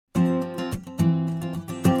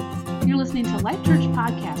listening to Life Church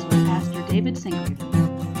Podcast with Pastor David Sinclair.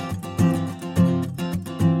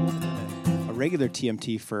 A regular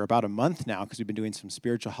TMT for about a month now because we've been doing some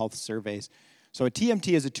spiritual health surveys. So a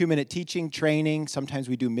TMT is a 2-minute teaching training. Sometimes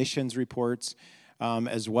we do missions reports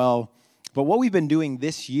as well. But what we've been doing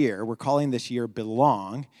this year, we're calling this year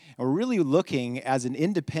Belong, and we're really looking as an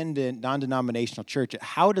independent, non-denominational church at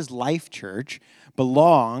how does Life Church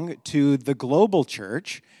belong to the global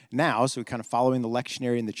church now, so we're kind of following the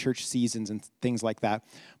lectionary and the church seasons and things like that,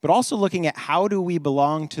 but also looking at how do we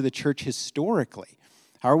belong to the church historically.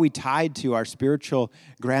 How are we tied to our spiritual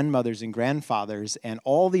grandmothers and grandfathers and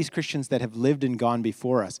all these Christians that have lived and gone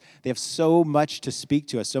before us? They have so much to speak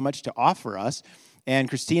to us, so much to offer us. And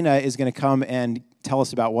Christina is going to come and tell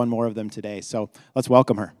us about one more of them today. So let's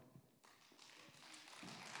welcome her.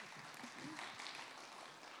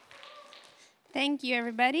 Thank you,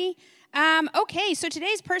 everybody. Okay, so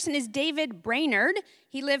today's person is David Brainerd.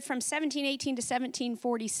 He lived from 1718 to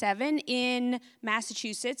 1747 in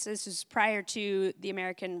Massachusetts. This was prior to the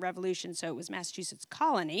American Revolution, so it was Massachusetts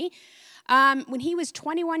colony. When he was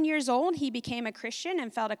 21 years old, he became a Christian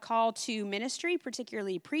and felt a call to ministry,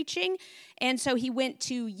 particularly preaching. And so he went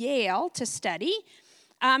to Yale to study.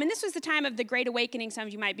 And this was the time of the Great Awakening. Some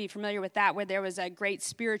of you might be familiar with that, where there was a great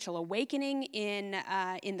spiritual awakening in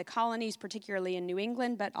the colonies, particularly in New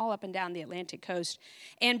England, but all up and down the Atlantic coast.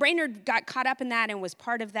 And Brainerd got caught up in that and was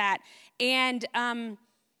part of that. And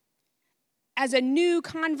as a new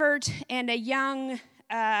convert and a young,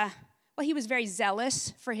 he was very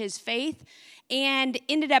zealous for his faith and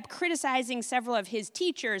ended up criticizing several of his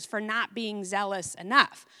teachers for not being zealous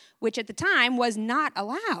enough, which at the time was not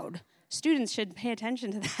allowed. Students should pay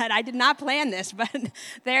attention to that. I did not plan this, but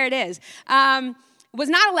there it is. Was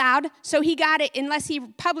not allowed, so he got it. Unless he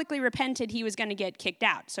publicly repented, he was going to get kicked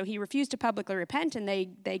out. So he refused to publicly repent, and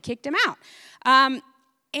they kicked him out.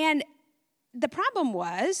 And the problem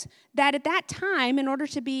was that at that time, in order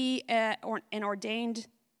to be an ordained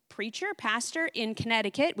preacher, pastor in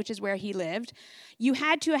Connecticut, which is where he lived, you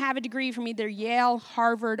had to have a degree from either Yale,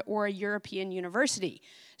 Harvard, or a European university.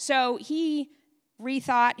 So he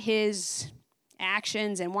rethought his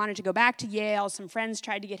actions and wanted to go back to Yale. Some friends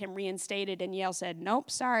tried to get him reinstated, and Yale said,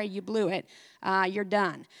 nope, sorry, you blew it. You're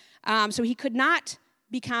done. So he could not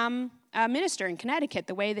become a minister in Connecticut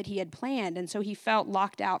the way that he had planned, and so he felt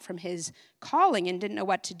locked out from his calling and didn't know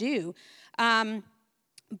what to do.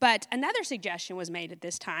 But another suggestion was made at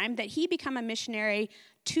this time that he become a missionary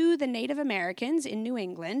to the Native Americans in New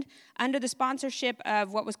England under the sponsorship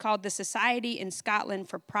of what was called the Society in Scotland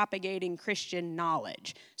for Propagating Christian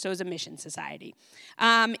Knowledge. So it was a mission society.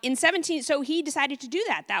 So he decided to do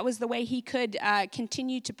that. That was the way he could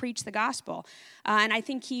continue to preach the gospel. And I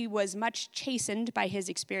think he was much chastened by his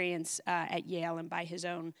experience at Yale and by his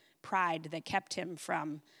own pride that kept him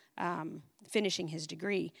from finishing his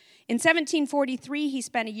degree. In 1743, he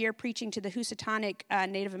spent a year preaching to the Housatonic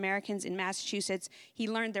Native Americans in Massachusetts. He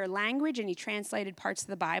learned their language, and he translated parts of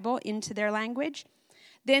the Bible into their language.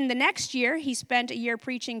 Then the next year, he spent a year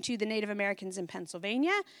preaching to the Native Americans in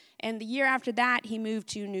Pennsylvania, and the year after that, he moved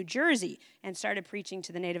to New Jersey and started preaching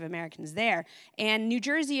to the Native Americans there. And New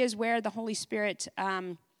Jersey is where the Holy Spirit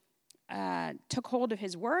took hold of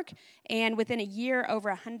his work, and within a year, over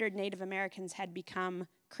 100 Native Americans had become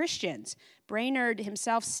Christians. Brainerd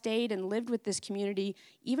himself stayed and lived with this community,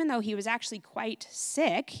 even though he was actually quite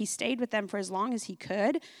sick. He stayed with them for as long as he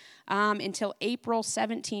could, until April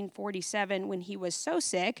 1747, when he was so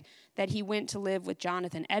sick that he went to live with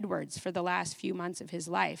Jonathan Edwards for the last few months of his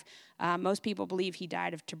life. Most people believe he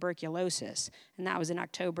died of tuberculosis, and that was in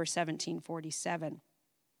October 1747.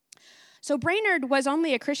 So Brainerd was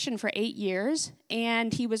only a Christian for 8 years,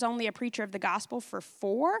 and he was only a preacher of the gospel for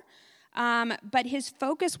 4. But his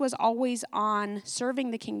focus was always on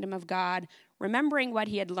serving the kingdom of God, remembering what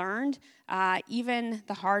he had learned, even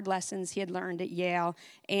the hard lessons he had learned at Yale,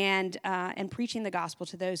 and preaching the gospel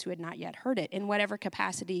to those who had not yet heard it in whatever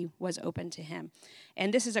capacity was open to him.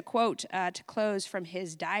 And this is a quote to close from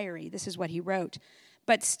his diary. This is what he wrote.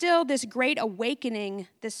 But still, this great awakening,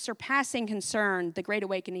 this surpassing concern, the great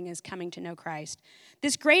awakening is coming to know Christ.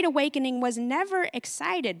 This great awakening was never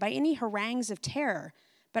excited by any harangues of terror,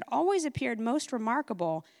 but always appeared most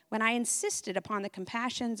remarkable when I insisted upon the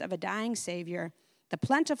compassions of a dying Savior, the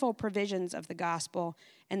plentiful provisions of the gospel,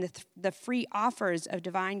 and the free offers of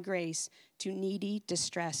divine grace to needy,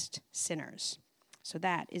 distressed sinners. So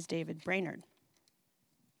that is David Brainerd.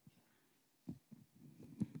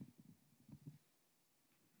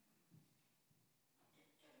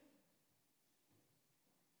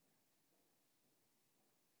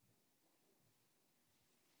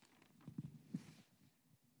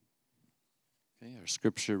 Okay, our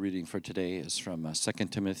scripture reading for today is from 2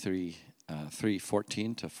 Timothy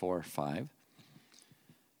 3:14 to 4:5.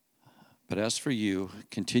 But as for you,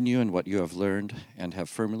 continue in what you have learned and have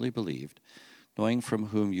firmly believed, knowing from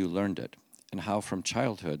whom you learned it, and how from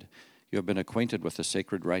childhood you have been acquainted with the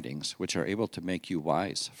sacred writings, which are able to make you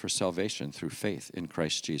wise for salvation through faith in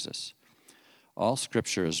Christ Jesus. All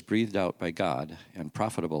scripture is breathed out by God and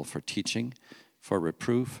profitable for teaching, for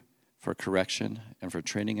reproof, for correction, and for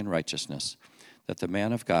training in righteousness, that the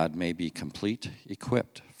man of God may be complete,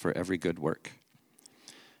 equipped for every good work.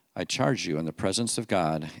 I charge you in the presence of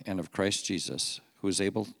God and of Christ Jesus, who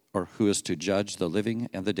is to judge the living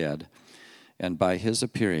and the dead, and by his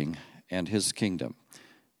appearing and his kingdom,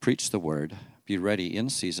 preach the word, be ready in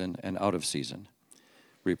season and out of season.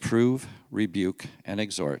 Reprove, rebuke, and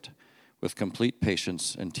exhort with complete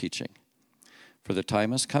patience and teaching. For the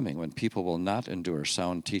time is coming when people will not endure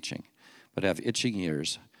sound teaching, but have itching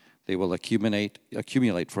ears. They will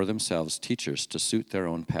accumulate for themselves teachers to suit their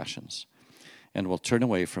own passions, and will turn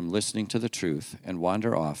away from listening to the truth and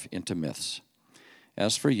wander off into myths.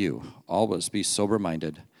 As for you, always be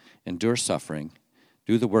sober-minded, endure suffering,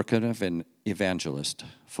 do the work of an evangelist,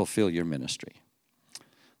 fulfill your ministry.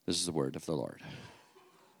 This is the word of the Lord.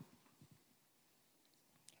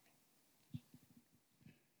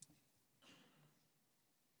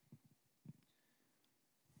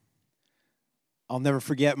 I'll never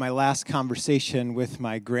forget my last conversation with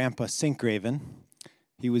my grandpa Sinkgraven.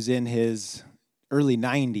 He was in his early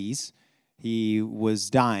 90s. He was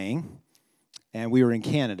dying, and we were in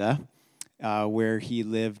Canada, where he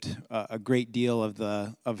lived a great deal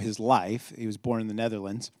of his life. He was born in the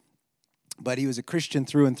Netherlands, but he was a Christian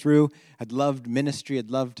through and through, had loved ministry,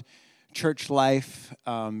 had loved church life,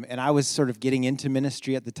 and I was sort of getting into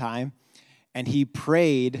ministry at the time, and he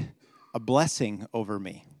prayed a blessing over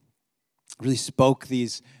me. Really spoke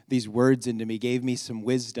these words into me, gave me some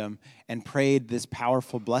wisdom, and prayed this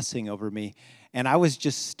powerful blessing over me. And I was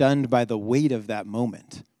just stunned by the weight of that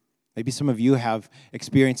moment. Maybe some of you have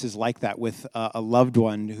experiences like that with a loved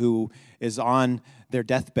one who is on their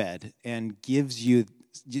deathbed and gives you,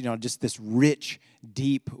 just this rich,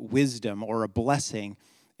 deep wisdom or a blessing,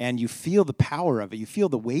 and you feel the power of it. You feel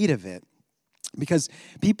the weight of it. Because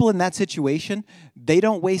people in that situation, they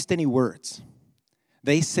don't waste any words.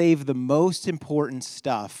 They save the most important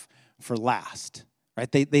stuff for last,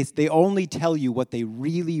 right? They only tell you what they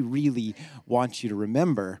really, really want you to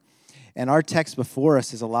remember. And our text before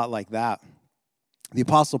us is a lot like that. The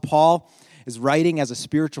Apostle Paul is writing as a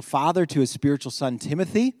spiritual father to his spiritual son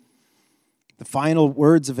Timothy, the final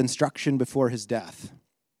words of instruction before his death.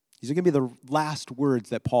 These are going to be the last words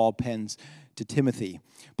that Paul pens to Timothy.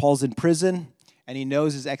 Paul's in prison, and he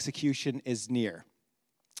knows his execution is near.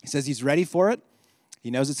 He says he's ready for it. He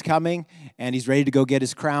knows it's coming, and he's ready to go get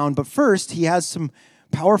his crown. But first, he has some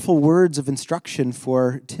powerful words of instruction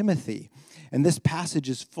for Timothy. And this passage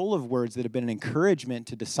is full of words that have been an encouragement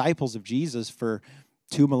to disciples of Jesus for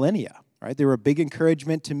 2 millennia, right? They were a big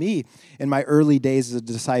encouragement to me in my early days as a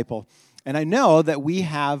disciple. And I know that we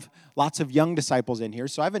have lots of young disciples in here,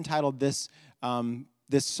 so I've entitled this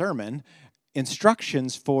sermon,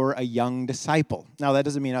 Instructions for a Young Disciple. Now, that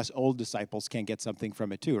doesn't mean us old disciples can't get something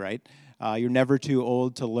from it too, right? You're never too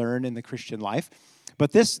old to learn in the Christian life.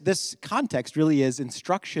 But this context really is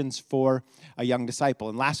instructions for a young disciple.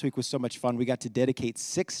 And last week was so much fun. We got to dedicate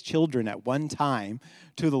 6 children at one time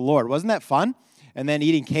to the Lord. Wasn't that fun? And then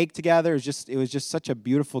eating cake together, it was just such a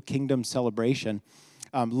beautiful kingdom celebration.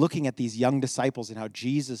 Looking at these young disciples and how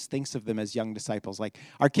Jesus thinks of them as young disciples. Like,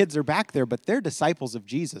 our kids are back there, but they're disciples of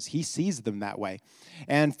Jesus. He sees them that way.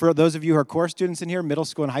 And for those of you who are core students in here, middle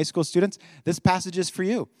school and high school students, this passage is for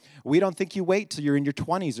you. We don't think you wait till you're in your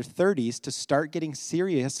 20s or 30s to start getting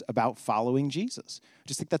serious about following Jesus. I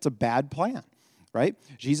just think that's a bad plan. Right?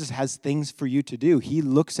 Jesus has things for you to do. He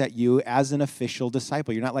looks at you as an official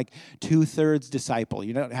disciple. You're not like 2/3 disciple.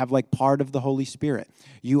 You don't have like part of the Holy Spirit.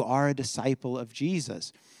 You are a disciple of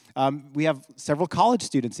Jesus. We have several college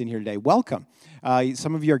students in here today. Welcome.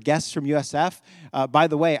 Some of you are guests from USF. By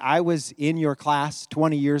the way, I was in your class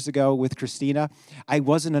 20 years ago with Christina. I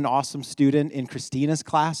wasn't an awesome student in Christina's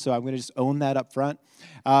class, so I'm going to just own that up front.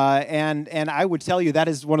 And I would tell you that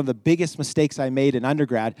is one of the biggest mistakes I made in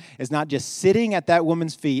undergrad, is not just sitting at that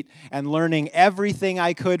woman's feet and learning everything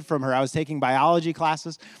I could from her. I was taking biology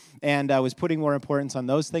classes, and I was putting more importance on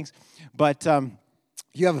those things. But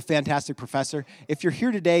you have a fantastic professor. If you're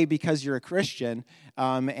here today because you're a Christian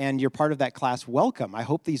and you're part of that class, welcome. I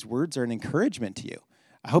hope these words are an encouragement to you.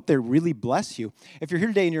 I hope they really bless you. If you're here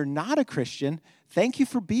today and you're not a Christian, thank you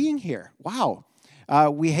for being here. Wow.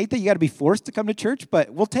 We hate that you got to be forced to come to church, but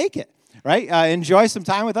we'll take it. right? Enjoy some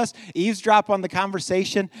time with us. Eavesdrop on the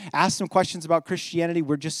conversation. Ask some questions about Christianity.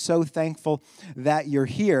 We're just so thankful that you're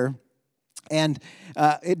here. And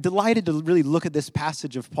delighted to really look at this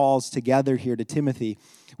passage of Paul's together here to Timothy,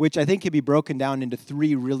 which I think can be broken down into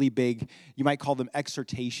three really big, you might call them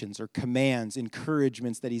exhortations or commands,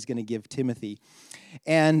 encouragements that he's going to give Timothy.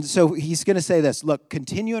 And so he's going to say this, look,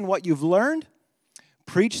 continue in what you've learned,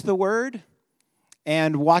 preach the word,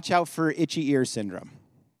 and watch out for itchy ear syndrome.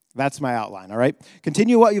 That's my outline, all right?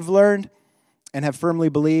 Continue what you've learned and have firmly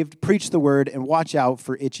believed, preach the word, and watch out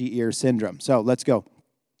for itchy ear syndrome. So let's go.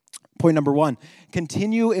 Point number 1,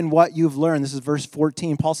 continue in what you've learned. This is verse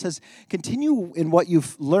 14. Paul says, continue in what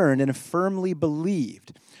you've learned and have firmly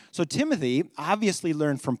believed. So Timothy obviously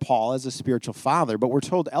learned from Paul as a spiritual father, but we're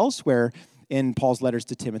told elsewhere in Paul's letters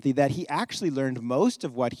to Timothy that he actually learned most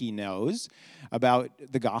of what he knows about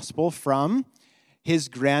the gospel from his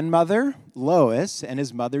grandmother, Lois, and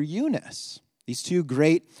his mother, Eunice. These two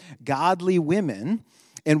great godly women.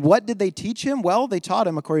 And what did they teach him? Well, they taught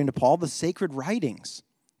him, according to Paul, the sacred writings,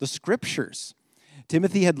 the scriptures.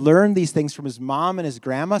 Timothy had learned these things from his mom and his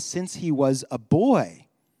grandma since he was a boy.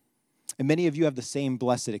 And many of you have the same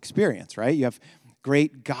blessed experience, right? You have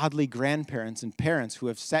great godly grandparents and parents who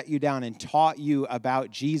have set you down and taught you about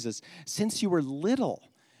Jesus since you were little.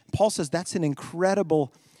 Paul says that's an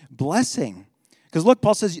incredible blessing. Because look,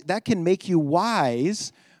 Paul says that can make you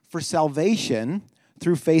wise for salvation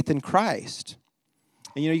through faith in Christ.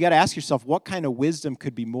 And you got to ask yourself, what kind of wisdom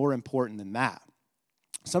could be more important than that?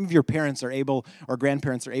 Some of your parents are able, or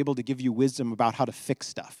grandparents are able to give you wisdom about how to fix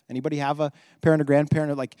stuff. Anybody have a parent or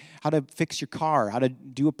grandparent, like how to fix your car, how to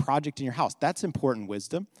do a project in your house? That's important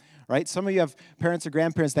wisdom, right? Some of you have parents or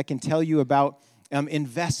grandparents that can tell you about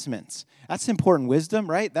investments. That's important wisdom,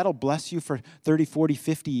 right? That'll bless you for 30, 40,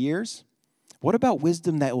 50 years. What about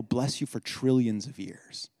wisdom that will bless you for trillions of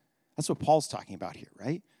years? That's what Paul's talking about here,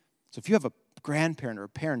 right? So if you have a grandparent or a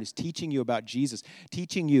parent who's teaching you about Jesus,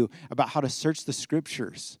 teaching you about how to search the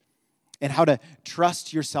scriptures and how to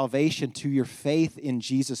trust your salvation to your faith in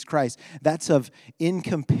Jesus Christ, that's of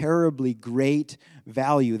incomparably great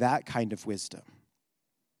value, that kind of wisdom.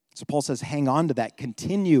 So Paul says, hang on to that,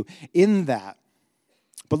 continue in that.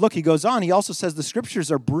 But look, he goes on, he also says the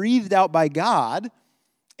scriptures are breathed out by God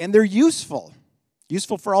and they're useful.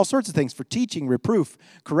 Useful for all sorts of things, for teaching, reproof,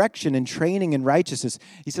 correction, and training in righteousness.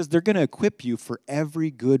 He says they're going to equip you for every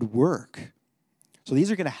good work. So these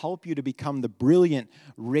are going to help you to become the brilliant,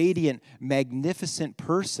 radiant, magnificent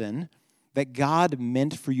person that God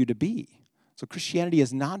meant for you to be. So Christianity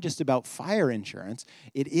is not just about fire insurance.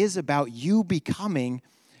 It is about you becoming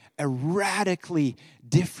a radically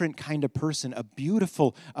different kind of person, a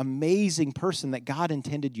beautiful, amazing person that God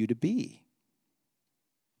intended you to be.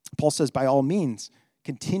 Paul says, by all means,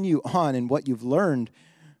 continue on in what you've learned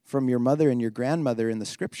from your mother and your grandmother in the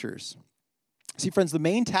scriptures. See, friends, the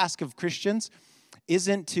main task of Christians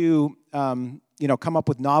isn't to, come up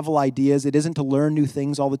with novel ideas. It isn't to learn new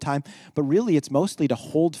things all the time. But really, it's mostly to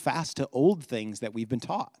hold fast to old things that we've been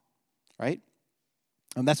taught, right?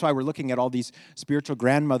 And that's why we're looking at all these spiritual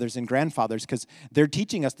grandmothers and grandfathers, because they're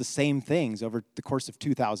teaching us the same things over the course of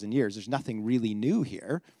 2,000 years. There's nothing really new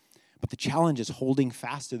here. But the challenge is holding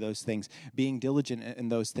fast to those things, being diligent in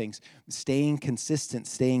those things, staying consistent,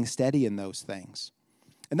 staying steady in those things.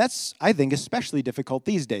 And that's, I think, especially difficult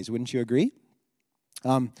these days. Wouldn't you agree?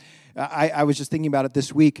 I was just thinking about it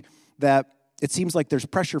this week, that it seems like there's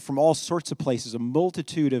pressure from all sorts of places, a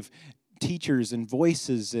multitude of teachers and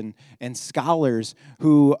voices and scholars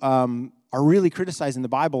who are really criticizing the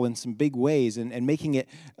Bible in some big ways and making it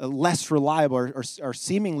less reliable or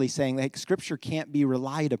seemingly saying like Scripture can't be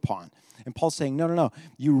relied upon. And Paul's saying, no,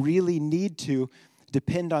 you really need to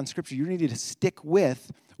depend on Scripture. You need to stick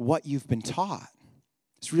with what you've been taught.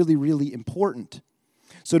 It's really, really important.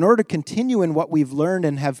 So in order to continue in what we've learned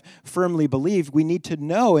and have firmly believed, we need to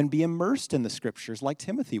know and be immersed in the Scriptures like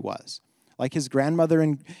Timothy was, like his grandmother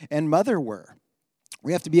and mother were.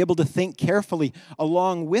 We have to be able to think carefully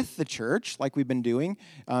along with the church, like we've been doing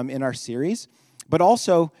in our series. But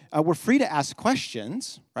also, we're free to ask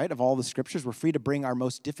questions, right, of all the Scriptures. We're free to bring our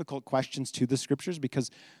most difficult questions to the Scriptures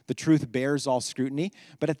because the truth bears all scrutiny.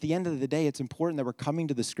 But at the end of the day, it's important that we're coming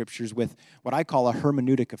to the Scriptures with what I call a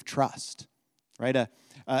hermeneutic of trust, right?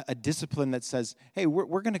 A discipline that says, hey,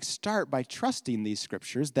 we're going to start by trusting these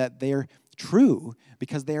Scriptures, that they're true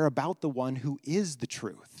because they are about the one who is the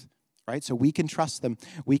truth. Right? So we can trust them,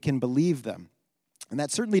 we can believe them. And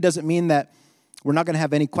that certainly doesn't mean that we're not going to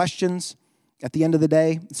have any questions at the end of the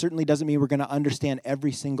day. It certainly doesn't mean we're going to understand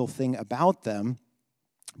every single thing about them.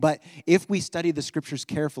 But if we study the scriptures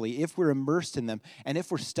carefully, if we're immersed in them, and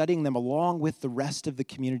if we're studying them along with the rest of the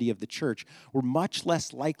community of the church, we're much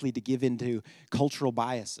less likely to give into cultural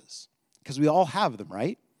biases. Because we all have them,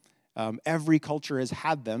 right? Every culture has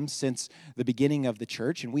had them since the beginning of the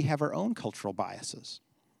church, and we have our own cultural biases.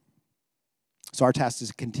 So our task is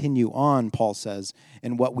to continue on, Paul says,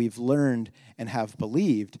 in what we've learned and have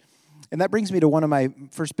believed. And that brings me to one of my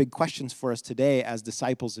first big questions for us today as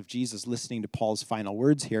disciples of Jesus, listening to Paul's final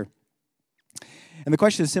words here. And the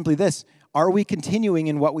question is simply this: are we continuing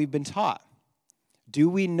in what we've been taught? Do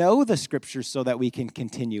we know the scriptures so that we can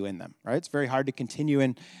continue in them? Right? It's very hard to continue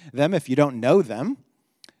in them if you don't know them.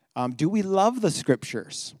 Do we love the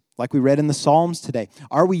scriptures, like we read in the Psalms today?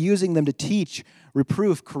 Are we using them to teach,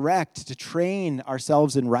 reproof, correct, to train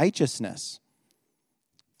ourselves in righteousness?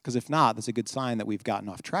 Because if not, that's a good sign that we've gotten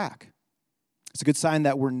off track. It's a good sign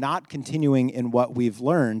that we're not continuing in what we've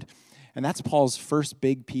learned. And that's Paul's first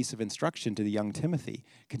big piece of instruction to the young Timothy.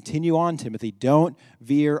 Continue on, Timothy. Don't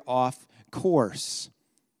veer off course.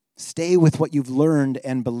 Stay with what you've learned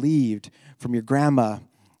and believed from your grandma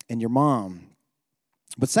and your mom.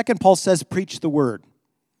 But second, Paul says, preach the word.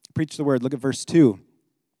 Preach the word. Look at verse 2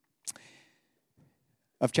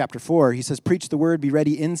 of chapter 4. He says, preach the word, be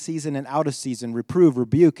ready in season and out of season, reprove,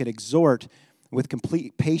 rebuke, and exhort with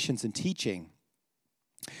complete patience and teaching.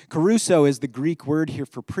 Caruso is the Greek word here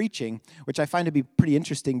for preaching, which I find to be pretty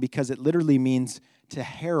interesting because it literally means to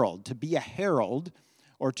herald, to be a herald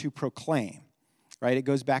or to proclaim, right? It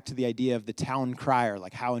goes back to the idea of the town crier,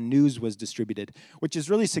 like how news was distributed, which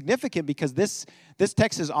is really significant because this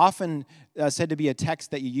text is often said to be a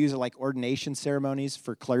text that you use at like ordination ceremonies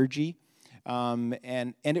for clergy.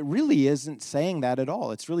 And it really isn't saying that at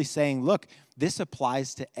all. It's really saying, look, this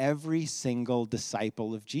applies to every single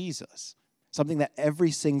disciple of Jesus. Something that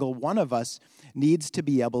every single one of us needs to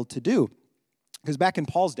be able to do. Because back in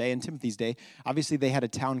Paul's day and Timothy's day, obviously they had a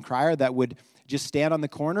town crier that would just stand on the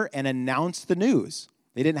corner and announce the news.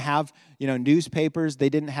 They didn't have, newspapers. They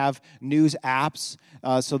didn't have news apps.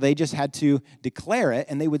 So they just had to declare it,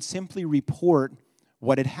 and they would simply report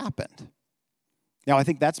what had happened. Now, I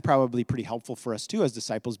think that's probably pretty helpful for us, too, as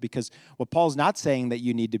disciples, because what Paul's not saying that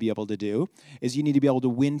you need to be able to do is you need to be able to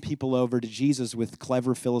win people over to Jesus with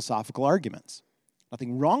clever philosophical arguments.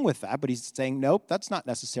 Nothing wrong with that, but he's saying, nope, that's not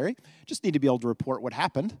necessary. Just need to be able to report what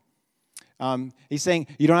happened. He's saying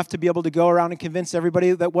you don't have to be able to go around and convince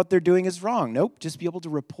everybody that what they're doing is wrong. Nope, just be able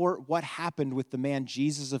to report what happened with the man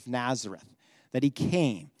Jesus of Nazareth, that he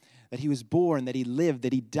came, that he was born, that he lived,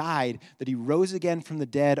 that he died, that he rose again from the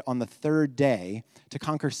dead on the third day to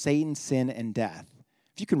conquer Satan, sin, and death.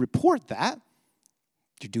 If you can report that,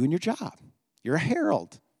 you're doing your job. You're a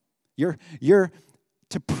herald. You're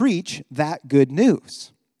to preach that good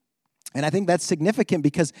news. And I think that's significant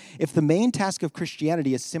because if the main task of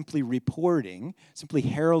Christianity is simply reporting, simply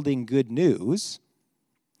heralding good news,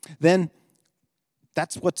 then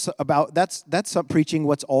that's preaching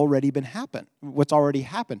what's already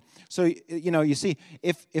happened. So, you see,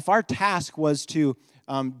 if our task was to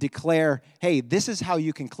declare, hey, this is how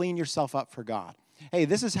you can clean yourself up for God. Hey,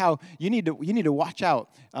 this is how you need to watch out.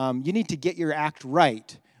 You need to get your act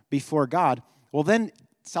right before God. Well, then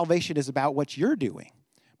salvation is about what you're doing.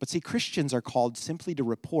 But see, Christians are called simply to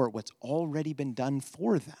report what's already been done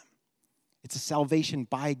for them. It's a salvation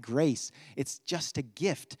by grace. It's just a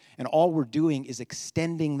gift. And all we're doing is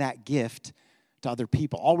extending that gift to other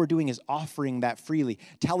people. All we're doing is offering that freely,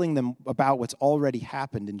 telling them about what's already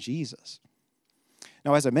happened in Jesus.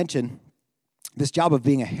 Now, as I mentioned, this job of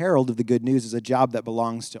being a herald of the good news is a job that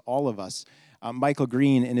belongs to all of us. Michael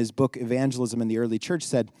Green, in his book, Evangelism in the Early Church,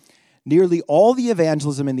 said, nearly all the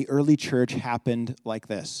evangelism in the early church happened like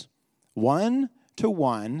this,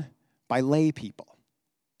 1-to-1 by lay people.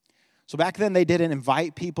 So back then, they didn't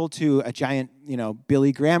invite people to a giant,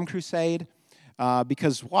 Billy Graham crusade,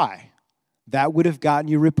 because why? That would have gotten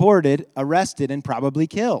you reported, arrested, and probably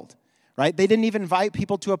killed, right? They didn't even invite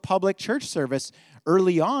people to a public church service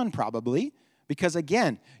early on, probably, because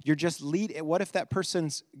again, you're just what if that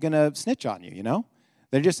person's going to snitch on you,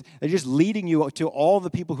 They're just leading you to all the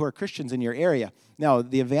people who are Christians in your area. Now,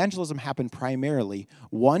 the evangelism happened primarily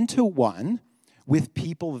 1-to-1 with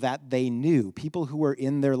people that they knew, people who were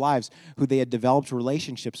in their lives, who they had developed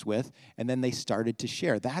relationships with, and then they started to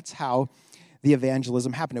share. That's how the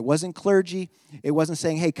evangelism happened. It wasn't clergy. It wasn't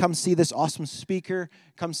saying, hey, come see this awesome speaker,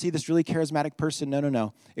 come see this really charismatic person.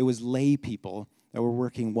 No. It was lay people that were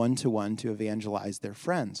working 1-to-1 to evangelize their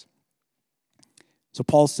friends. So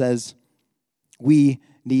Paul says, we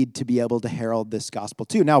need to be able to herald this gospel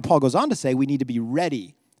too. Now, Paul goes on to say we need to be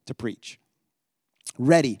ready to preach.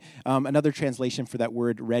 Ready. Another translation for that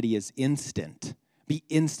word ready is instant. Be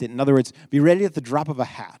instant. In other words, be ready at the drop of a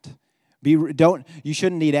hat. You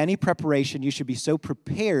shouldn't need any preparation. You should be so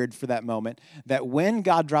prepared for that moment that when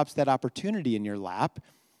God drops that opportunity in your lap,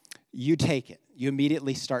 you take it. You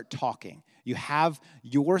immediately start talking. You have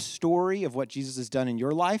your story of what Jesus has done in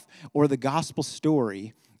your life, or the gospel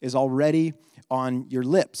story is already on your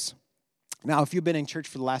lips. Now, if you've been in church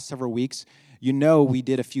for the last several weeks, you know we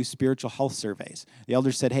did a few spiritual health surveys. The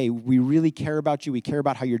elders said, hey, we really care about you. We care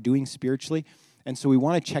about how you're doing spiritually. And so we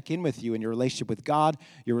want to check in with you in your relationship with God,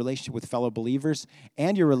 your relationship with fellow believers,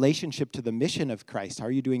 and your relationship to the mission of Christ. How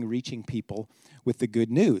are you doing reaching people with the good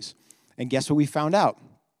news? And guess what we found out?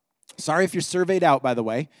 Sorry if you're surveyed out, by the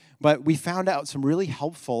way, but we found out some really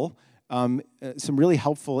helpful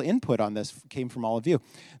input on this came from all of you,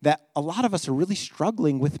 that a lot of us are really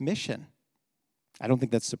struggling with mission. I don't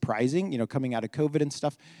think that's surprising. Coming out of COVID and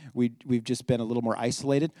stuff, we've just been a little more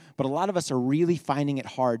isolated. But a lot of us are really finding it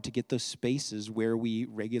hard to get those spaces where we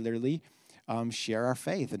regularly share our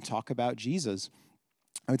faith and talk about Jesus.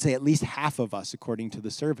 I would say at least half of us, according to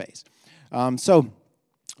the surveys. So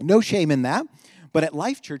no shame in that. But at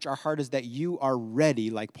Life Church, our heart is that you are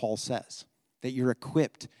ready, like Paul says, that you're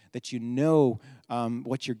equipped, that you know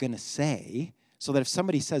what you're going to say, so that if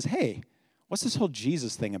somebody says, hey, what's this whole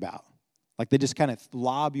Jesus thing about? Like they just kind of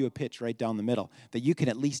lob you a pitch right down the middle, that you can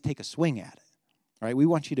at least take a swing at it. All right? We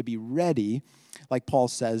want you to be ready, like Paul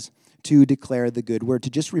says, to declare the good word, to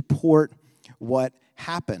just report what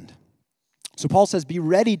happened. So Paul says, be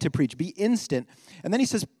ready to preach, be instant. And then he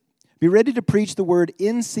says, be ready to preach the word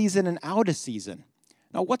in season and out of season.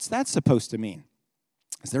 Now, what's that supposed to mean?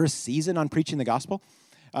 Is there a season on preaching the gospel?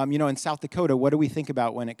 In South Dakota, what do we think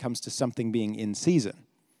about when it comes to something being in season?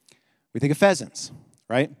 We think of pheasants,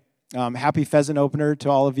 right? Happy pheasant opener to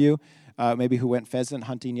all of you, maybe who went pheasant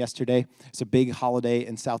hunting yesterday. It's a big holiday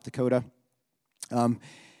in South Dakota.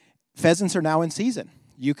 Pheasants are now in season.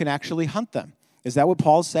 You can actually hunt them. Is that what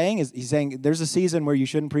Paul's saying? He's saying there's a season where you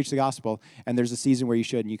shouldn't preach the gospel, and there's a season where you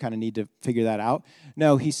should, and you kind of need to figure that out?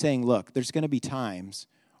 No, he's saying, look, there's going to be times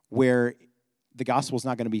where the gospel is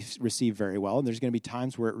not going to be received very well, and there's going to be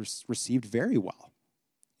times where it was received very well.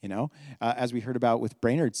 As we heard about with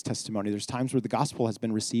Brainerd's testimony, there's times where the gospel has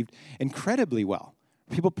been received incredibly well.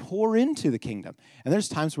 People pour into the kingdom. And there's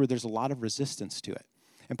times where there's a lot of resistance to it.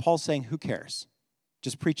 And Paul's saying, who cares?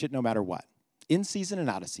 Just preach it no matter what. In season and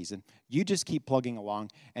out of season. You just keep plugging along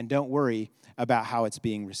and don't worry about how it's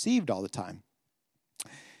being received all the time.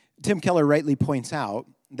 Tim Keller rightly points out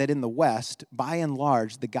that in the West, by and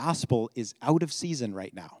large, the gospel is out of season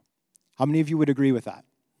right now. How many of you would agree with that?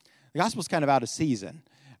 The gospel's kind of out of season.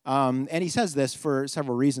 And he says this for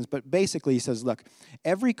several reasons, but basically he says, look,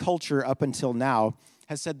 every culture up until now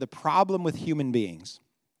has said the problem with human beings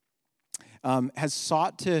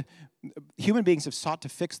human beings have sought to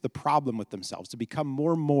fix the problem with themselves, to become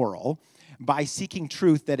more moral by seeking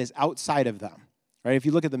truth that is outside of them. Right? If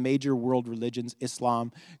you look at the major world religions,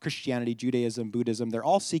 Islam, Christianity, Judaism, Buddhism, they're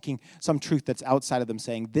all seeking some truth that's outside of them,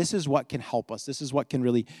 saying this is what can help us. This is what can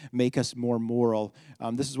really make us more moral.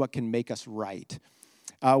 This is what can make us right.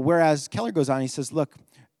 Whereas Keller goes on, he says, look,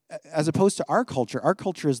 as opposed to our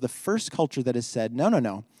culture is the first culture that has said,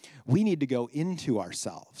 no, we need to go into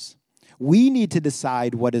ourselves. We need to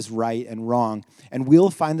decide what is right and wrong, and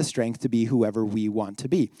we'll find the strength to be whoever we want to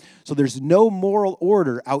be. So there's no moral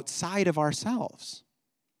order outside of ourselves.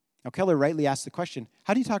 Now, Keller rightly asked the question,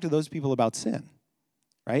 how do you talk to those people about sin,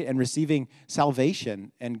 right? And receiving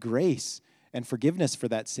salvation and grace and forgiveness for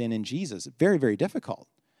that sin in Jesus. Very, very difficult.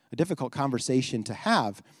 A difficult conversation to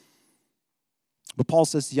have. But Paul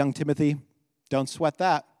says to young Timothy, don't sweat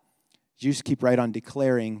that. You just keep right on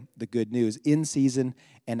declaring the good news in season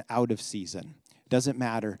and out of season. Doesn't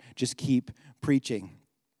matter. Just keep preaching.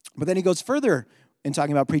 But then he goes further in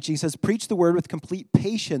talking about preaching. He says, preach the word with complete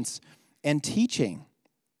patience and teaching.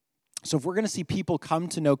 So if we're going to see people come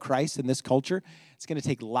to know Christ in this culture, it's going to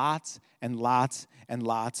take lots and lots and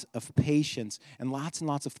lots of patience and lots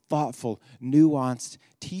of thoughtful, nuanced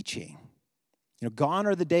teaching. Gone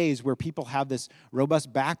are the days where people have this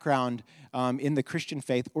robust background in the Christian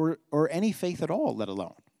faith or any faith at all, let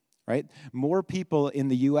alone, right? More people in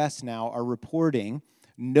the U.S. now are reporting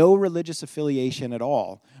no religious affiliation at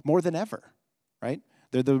all, more than ever, right?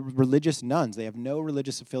 They're the religious nuns. They have no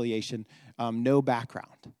religious affiliation, no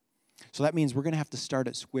background. So that means we're going to have to start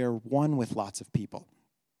at square one with lots of people.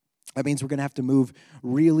 That means we're going to have to move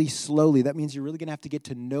really slowly. That means you're really going to have to get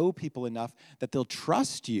to know people enough that they'll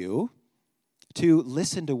trust you to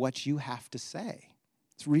listen to what you have to say.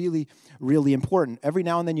 It's really, really important. Every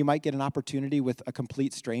now and then you might get an opportunity with a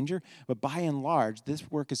complete stranger, but by and large,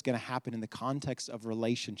 this work is going to happen in the context of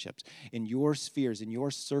relationships, in your spheres, in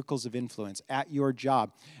your circles of influence, at your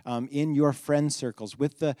job, in your friend circles,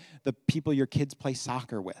 with the people your kids play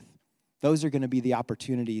soccer with. Those are going to be the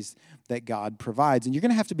opportunities that God provides. And you're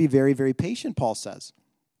going to have to be very, very patient, Paul says.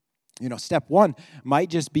 Step one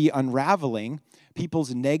might just be unraveling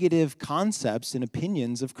people's negative concepts and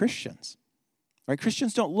opinions of Christians. Right?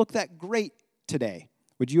 Christians don't look that great today.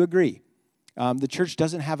 Would you agree? The church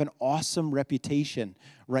doesn't have an awesome reputation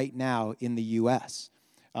right now in the U.S.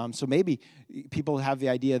 So maybe people have the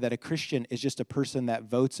idea that a Christian is just a person that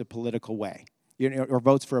votes a political way, or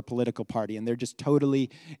votes for a political party, and they're just totally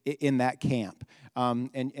in that camp.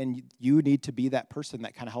 And you need to be that person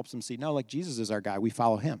that kind of helps them see, no, like Jesus is our guy. We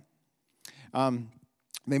follow him.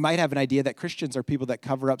 They might have an idea that Christians are people that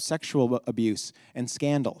cover up sexual abuse and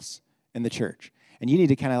scandals in the church. And you need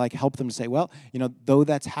to kind of like help them to say, well, though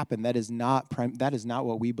that's happened, that is not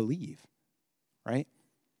what we believe, right?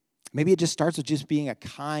 Maybe it just starts with just being a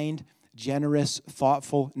kind, generous,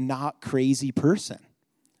 thoughtful, not crazy person,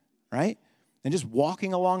 right? And just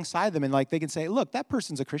walking alongside them and like they can say, look, that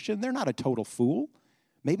person's a Christian. They're not a total fool.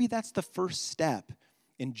 Maybe that's the first step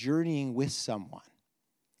in journeying with someone.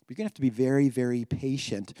 You're going to have to be very, very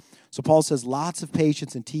patient. So Paul says lots of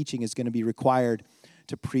patience and teaching is going to be required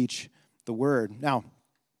to preach the word. Now,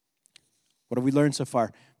 what have we learned so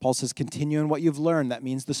far? Paul says continue in what you've learned. That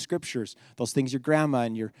means the scriptures, those things your grandma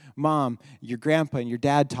and your mom, your grandpa and your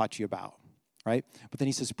dad taught you about, right? But then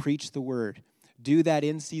he says preach the word. Do that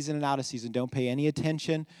in season and out of season. Don't pay any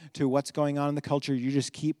attention to what's going on in the culture. You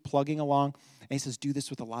just keep plugging along. And he says do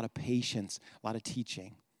this with a lot of patience, a lot of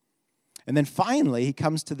teaching. And then finally, he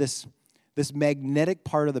comes to this magnetic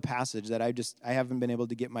part of the passage that I haven't been able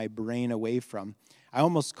to get my brain away from. I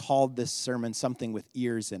almost called this sermon something with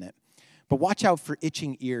ears in it. But watch out for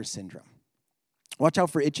itching ear syndrome. Watch out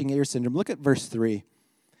for itching ear syndrome. Look at verse 3.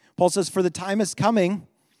 Paul says, for the time is coming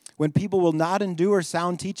when people will not endure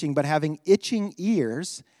sound teaching, but having itching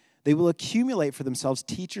ears, they will accumulate for themselves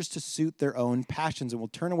teachers to suit their own passions and will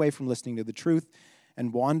turn away from listening to the truth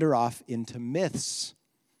and wander off into myths.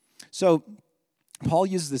 So Paul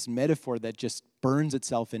uses this metaphor that just burns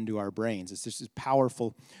itself into our brains. It's just this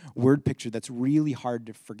powerful word picture that's really hard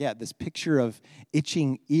to forget, this picture of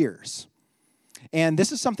itching ears. And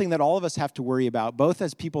this is something that all of us have to worry about, both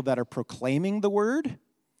as people that are proclaiming the word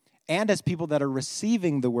and as people that are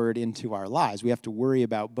receiving the word into our lives. We have to worry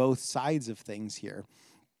about both sides of things here.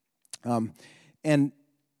 And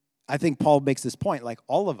I think Paul makes this point, like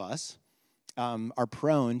all of us are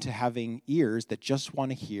prone to having ears that just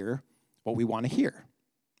want to hear what we want to hear.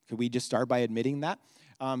 Could we just start by admitting that?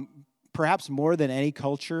 Perhaps more than any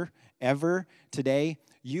culture ever today,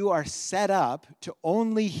 you are set up to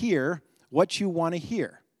only hear what you want to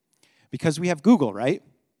hear. Because we have Google, right?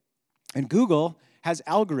 And Google has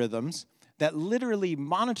algorithms that literally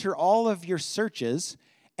monitor all of your searches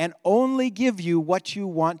and only give you what you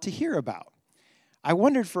want to hear about. I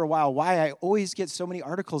wondered for a while why I always get so many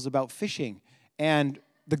articles about fishing and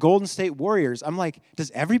the Golden State Warriors. I'm like,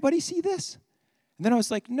 does everybody see this? And then I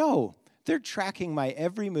was like, no, they're tracking my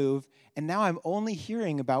every move, and now I'm only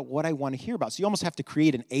hearing about what I want to hear about. So you almost have to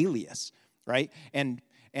create an alias, right? And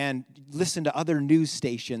listen to other news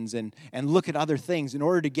stations and look at other things in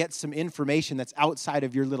order to get some information that's outside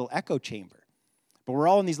of your little echo chamber. But we're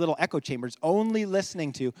all in these little echo chambers, only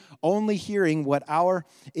listening to, only hearing what our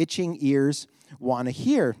itching ears want to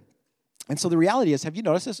hear. And so the reality is, have you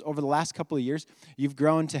noticed this over the last couple of years? You've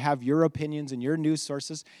grown to have your opinions and your news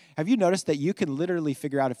sources. Have you noticed that you can literally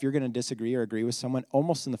figure out if you're going to disagree or agree with someone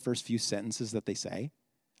almost in the first few sentences that they say?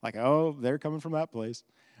 Like, oh, they're coming from that place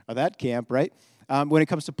or that camp, right? When it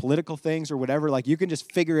comes to political things or whatever, like you can just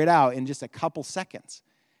figure it out in just a couple seconds.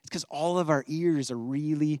 It's because all of our ears are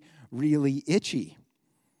really, really itchy.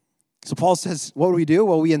 So Paul says, what do?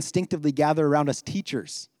 Well, we instinctively gather around us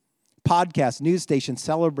teachers, podcasts, news stations,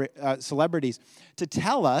 celebrities to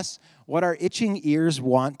tell us what our itching ears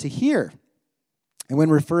want to hear. And when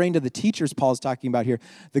referring to the teachers Paul is talking about here,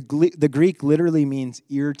 the Greek literally means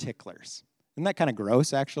ear ticklers. Isn't that kind of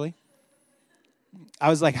gross, actually? I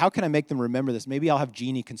was like, how can I make them remember this? Maybe I'll have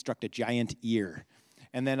Jeannie construct a giant ear,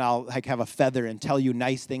 and then I'll have a feather and tell you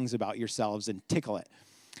nice things about yourselves and tickle it.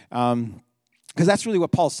 Because that's really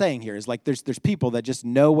what Paul's saying here is like there's people that just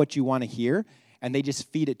know what you want to hear, and they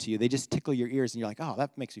just feed it to you. They just tickle your ears, and you're like, oh,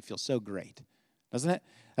 that makes me feel so great, doesn't it?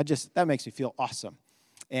 That makes me feel awesome.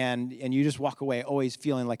 And you just walk away always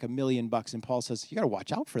feeling like $1 million. And Paul says, you got to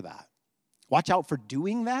watch out for that. Watch out for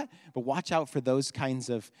doing that, but watch out for those kinds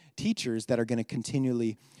of teachers that are going to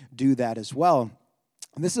continually do that as well.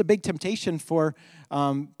 And this is a big temptation for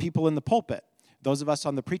people in the pulpit. Those of us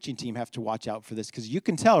on the preaching team have to watch out for this because you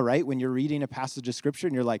can tell, right, when you're reading a passage of Scripture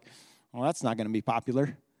and you're like, well, that's not going to be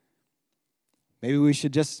popular. Maybe we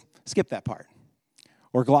should just skip that part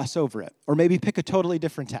or gloss over it or maybe pick a totally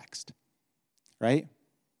different text, right?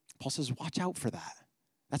 Paul says, watch out for that.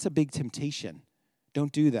 That's a big temptation.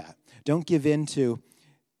 Don't do that. Don't give in to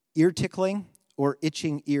ear tickling or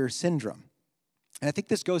itching ear syndrome. And I think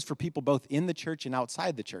this goes for people both in the church and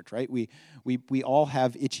outside the church, right? We all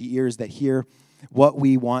have itchy ears that hear what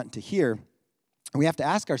we want to hear. And we have to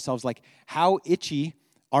ask ourselves, like, how itchy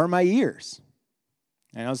are my ears?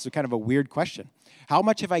 I know this is kind of a weird question. How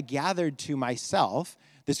much have I gathered to myself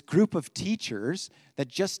this group of teachers that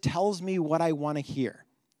just tells me what I want to hear?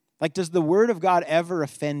 Like, does the Word of God ever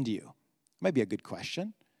offend you? Might be a good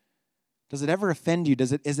question. Does it ever offend you? Do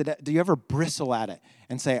you ever bristle at it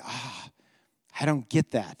and say, I don't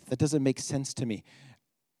get that. That doesn't make sense to me.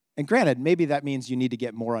 And granted, maybe that means you need to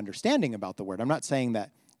get more understanding about the Word. I'm not saying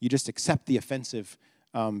that you just accept the offensive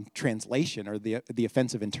translation or the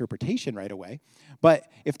offensive interpretation right away. But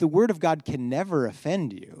if the Word of God can never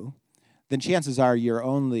offend you, then chances are you're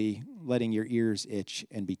only letting your ears itch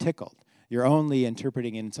and be tickled. You're only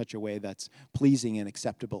interpreting in such a way that's pleasing and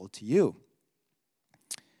acceptable to you.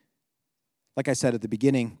 Like I said at the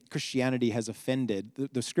beginning, Christianity has offended,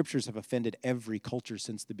 the Scriptures have offended every culture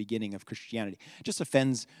since the beginning of Christianity. It just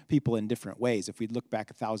offends people in different ways. If we look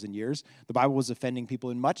back 1,000 years, the Bible was offending people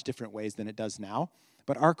in much different ways than it does now.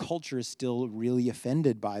 But our culture is still really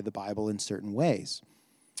offended by the Bible in certain ways.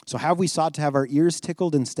 So have we sought to have our ears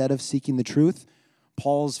tickled instead of seeking the truth?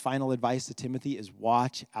 Paul's final advice to Timothy is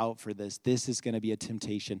watch out for this. This is going to be a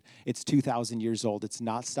temptation. It's 2,000 years old. It's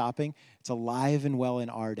not stopping. It's alive and well in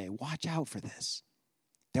our day. Watch out for this.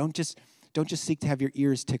 Don't just seek to have your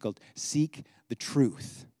ears tickled. Seek the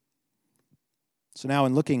truth. So now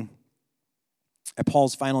in looking at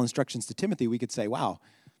Paul's final instructions to Timothy, we could say, wow,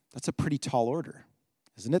 that's a pretty tall order,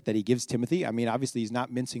 isn't it, that he gives Timothy? I mean, obviously he's not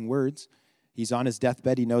mincing words. He's on his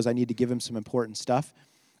deathbed. He knows I need to give him some important stuff.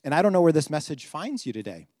 And I don't know where this message finds you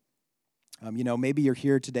today. Maybe you're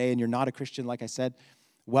here today and you're not a Christian, like I said.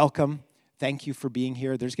 Welcome. Thank you for being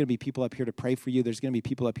here. There's going to be people up here to pray for you. There's going to be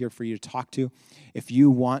people up here for you to talk to if you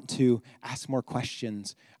want to ask more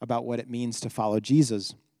questions about what it means to follow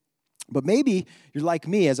Jesus. But maybe you're like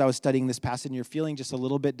me as I was studying this passage and you're feeling just a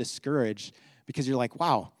little bit discouraged because you're like,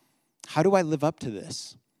 wow, how do I live up to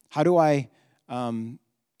this? How do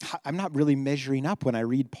I'm not really measuring up when I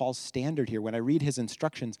read Paul's standard here. When I read his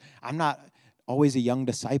instructions, I'm not always a young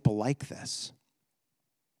disciple like this.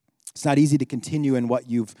 It's not easy to continue in what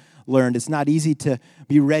you've learned. It's not easy to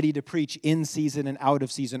be ready to preach in season and out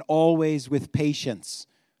of season, always with patience,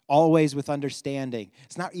 always with understanding.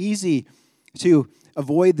 It's not easy to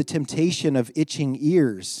avoid the temptation of itching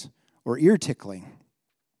ears or ear tickling.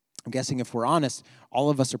 I'm guessing if we're honest,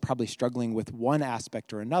 all of us are probably struggling with one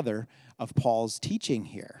aspect or another of Paul's teaching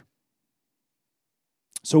here.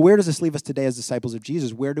 So where does this leave us today as disciples of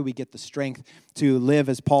Jesus? Where do we get the strength to live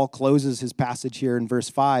as Paul closes his passage here in verse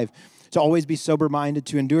 5? To always be sober-minded,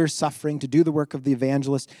 to endure suffering, to do the work of the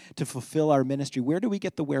evangelist, to fulfill our ministry. Where do we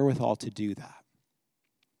get the wherewithal to do that?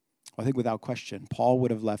 Well, I think without question, Paul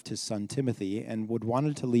would have left his son Timothy and would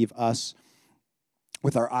wanted to leave us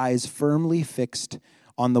with our eyes firmly fixed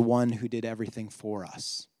on the one who did everything for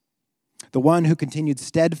us. The one who continued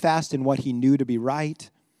steadfast in what he knew to be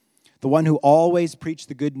right. The one who always preached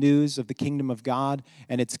the good news of the kingdom of God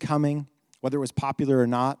and its coming, whether it was popular or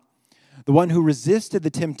not. The one who resisted the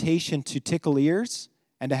temptation to tickle ears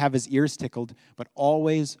and to have his ears tickled, but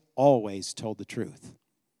always, always told the truth.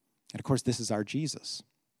 And of course, this is our Jesus.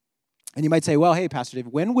 And you might say, well, hey, Pastor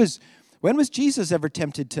David, when was Jesus ever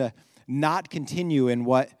tempted to not continue in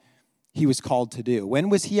what he was called to do? When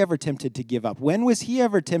was he ever tempted to give up? When was he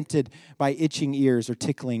ever tempted by itching ears or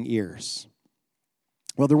tickling ears?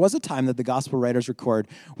 Well, there was a time that the gospel writers record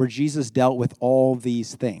where Jesus dealt with all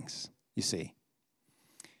these things, you see.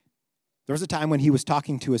 There was a time when he was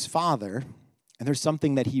talking to his Father, and there's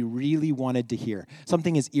something that he really wanted to hear,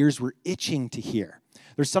 something his ears were itching to hear.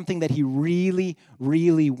 There's something that he really,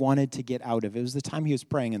 really wanted to get out of. It was the time he was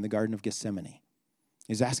praying in the Garden of Gethsemane.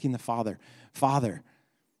 He was asking the Father, Father,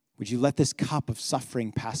 would you let this cup of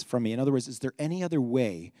suffering pass from me? In other words, is there any other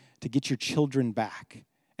way to get your children back?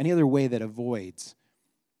 Any other way that avoids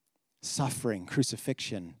suffering,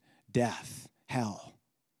 crucifixion, death, hell?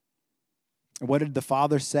 And what did the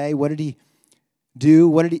Father say? What did he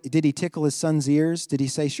do? Did he tickle his son's ears? Did he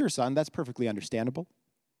say, sure, son, that's perfectly understandable.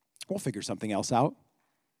 We'll figure something else out.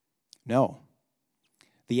 No.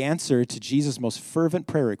 The answer to Jesus' most fervent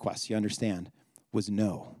prayer request, you understand, was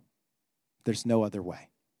no. There's no other way.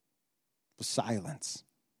 was silence.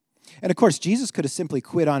 And of course, Jesus could have simply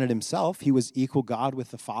quit on it himself. He was equal God with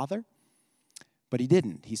the Father. But he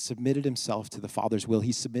didn't. He submitted himself to the Father's will.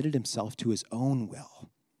 He submitted himself to his own will.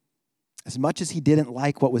 As much as he didn't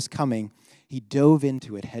like what was coming, he dove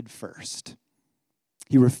into it head first.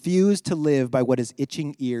 He refused to live by what his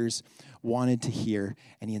itching ears wanted to hear,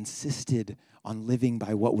 and he insisted on living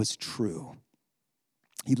by what was true.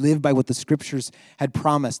 He lived by what the scriptures had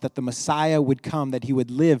promised, that the Messiah would come, that he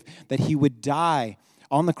would live, that he would die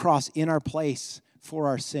on the cross in our place for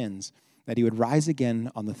our sins, that he would rise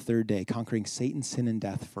again on the third day, conquering Satan, sin, and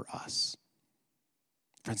death for us.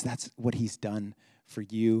 Friends, that's what he's done for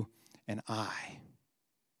you and I.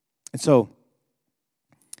 And so,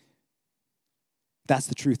 that's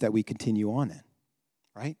the truth that we continue on in,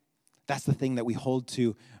 right? That's the thing that we hold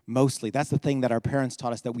to mostly. That's the thing that our parents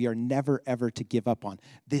taught us that we are never, ever to give up on.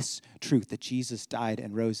 This truth that Jesus died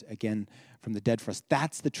and rose again from the dead for us.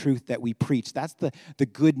 That's the truth that we preach. That's the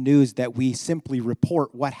good news that we simply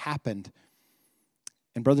report what happened.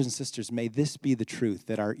 And brothers and sisters, may this be the truth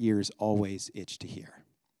that our ears always itch to hear.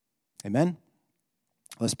 Amen?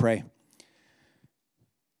 Let's pray.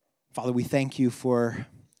 Father, we thank you for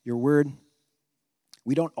your word.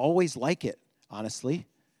 We don't always like it, honestly.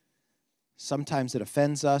 Sometimes it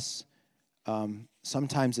offends us.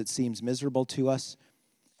 Sometimes it seems miserable to us.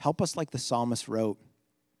 Help us, like the psalmist wrote,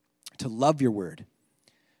 to love your word,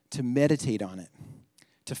 to meditate on it,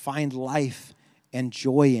 to find life and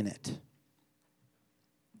joy in it.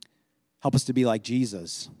 Help us to be like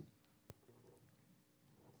Jesus,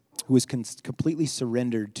 who was completely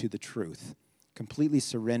surrendered to the truth, completely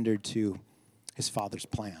surrendered to his Father's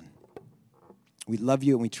plan. We love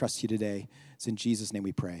you and we trust you today. It's in Jesus' name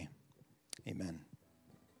we pray. Amen.